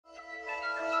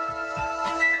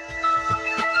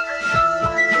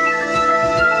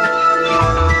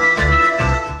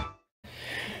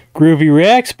Groovy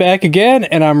Reacts back again,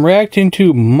 and I'm reacting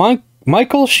to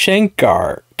Michael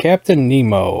Schenker, Captain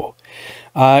Nemo.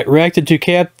 Reacted to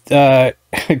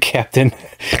Captain.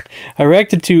 I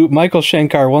reacted to Michael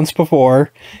Schenker once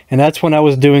before, and that's when I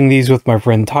was doing these with my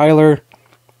friend Tyler.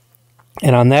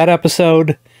 And on that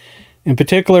episode, in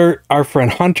particular, our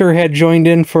friend Hunter had joined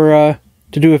in for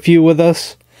to do a few with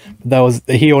us.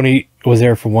 He only was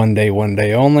there for one day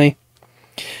only.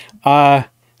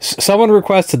 Someone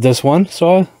requested this one,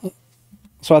 so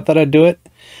I thought I'd do it.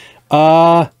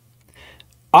 I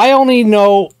only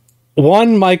know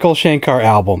one Michael Schenker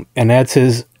album, and that's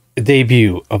his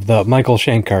debut of the Michael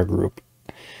Schenker group.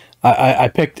 I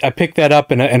picked that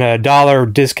up in a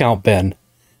 $1 discount bin.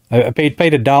 I paid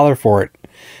 $1 for it.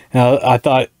 I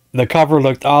thought the cover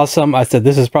looked awesome. I said,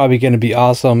 this is probably going to be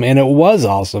awesome, and it was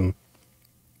awesome.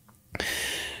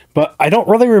 But I don't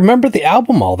really remember the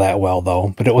album all that well,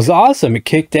 though. But it was awesome. It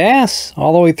kicked ass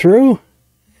all the way through.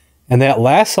 And that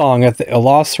last song,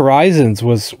 Lost Horizons,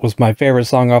 was my favorite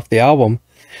song off the album.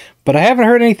 But I haven't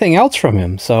heard anything else from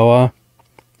him. So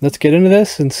let's get into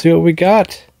this and see what we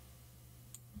got.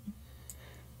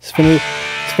 Let's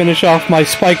finish off my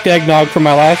spiked eggnog from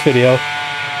my last video.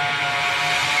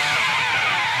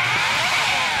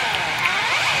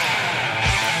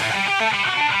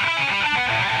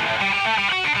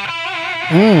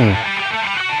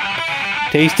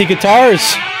 Tasty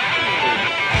guitars.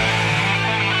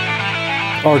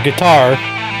 Or guitar.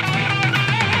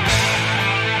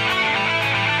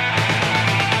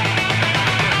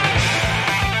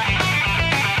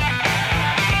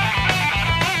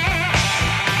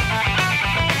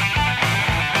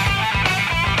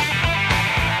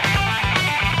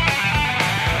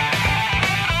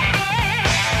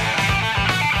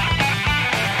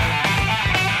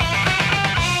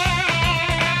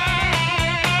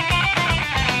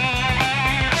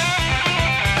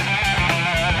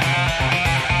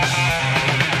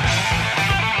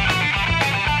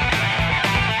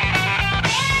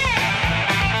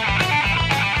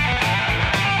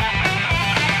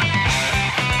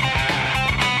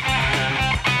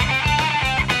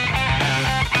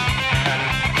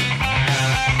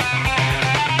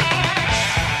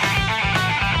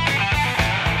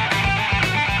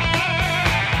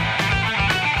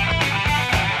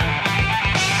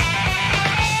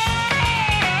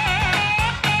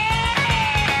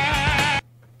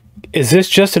 Is this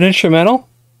just an instrumental?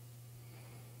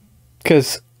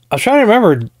 Because I was trying to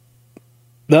remember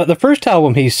the first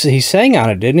album he sang on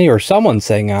it, didn't he? Or someone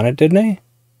sang on it, didn't he?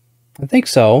 I think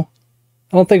so.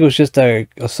 I don't think it was just a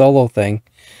solo thing.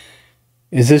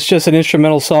 Is this just an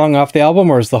instrumental song off the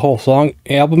album, or is the whole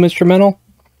album instrumental?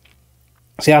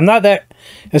 See, I'm not that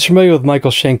as familiar with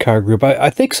Michael Schenker group. I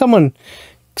think someone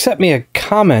sent me a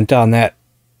comment on that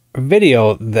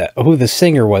video that who the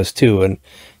singer was too, and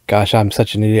gosh, I'm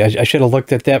such an idiot. I should have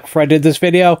looked at that before I did this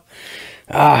video.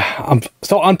 I'm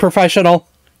so unprofessional.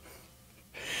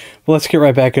 Well, let's get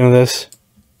right back into this.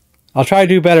 I'll try to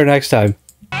do better next time.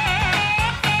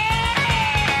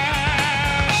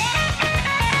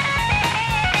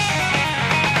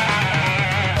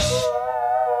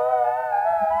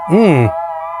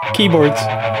 Keyboards.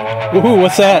 Ooh,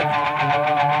 what's that?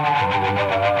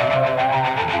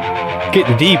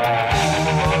 Getting deep.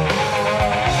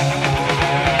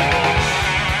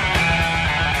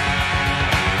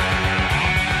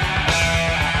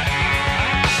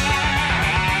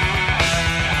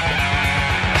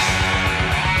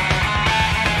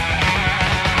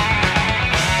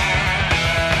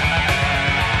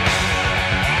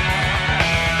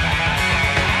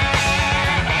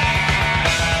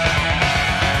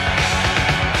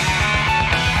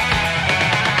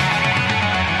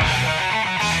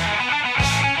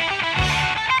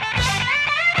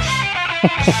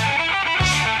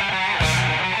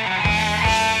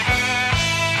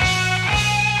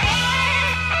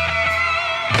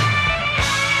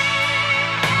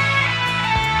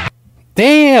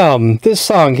 Damn, this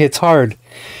song hits hard.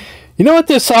 You know what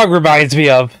this song reminds me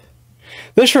of?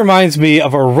 This reminds me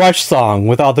of a Rush song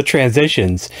with all the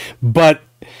transitions, but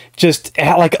just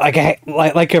like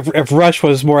if Rush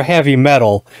was more heavy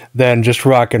metal than just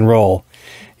rock and roll.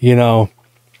 You know,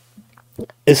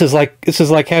 this is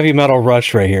like heavy metal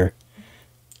Rush right here.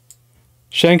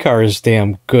 Schenker is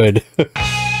damn good.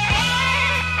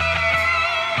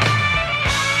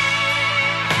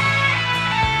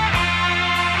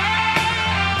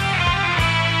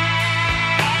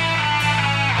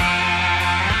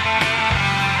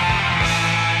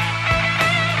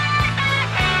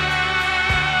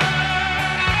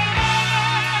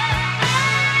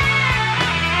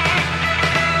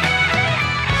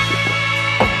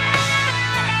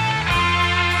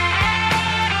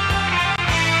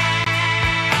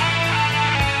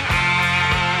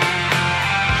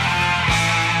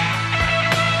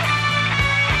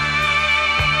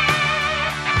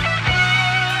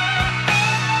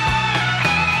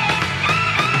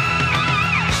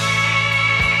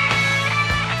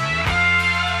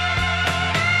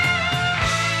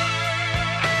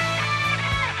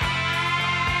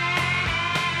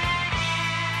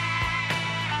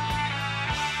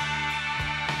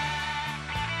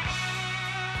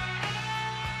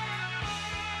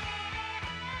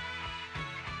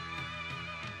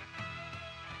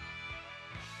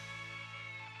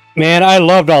 Man, I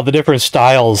loved all the different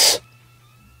styles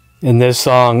in this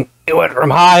song. It went from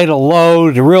high to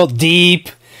low to real deep.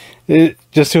 It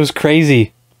was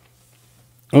crazy.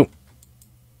 Oh,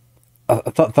 I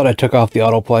thought I took off the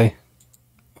autoplay.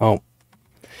 Oh,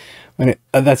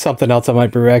 that's something else I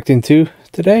might be reacting to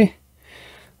today.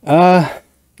 Yeah,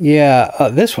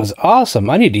 this was awesome.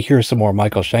 I need to hear some more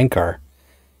Michael Schenker.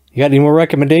 You got any more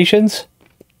recommendations?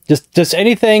 Just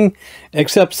anything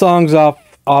except songs off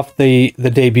the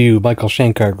debut, Michael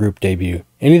Schenker group debut.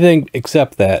 Anything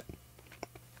except that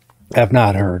I've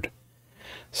not heard.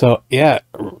 So yeah,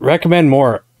 recommend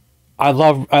more. I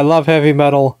love heavy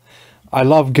metal. I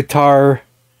love guitar.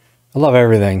 I love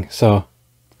everything. So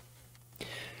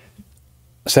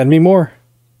send me more.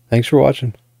 Thanks for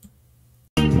watching.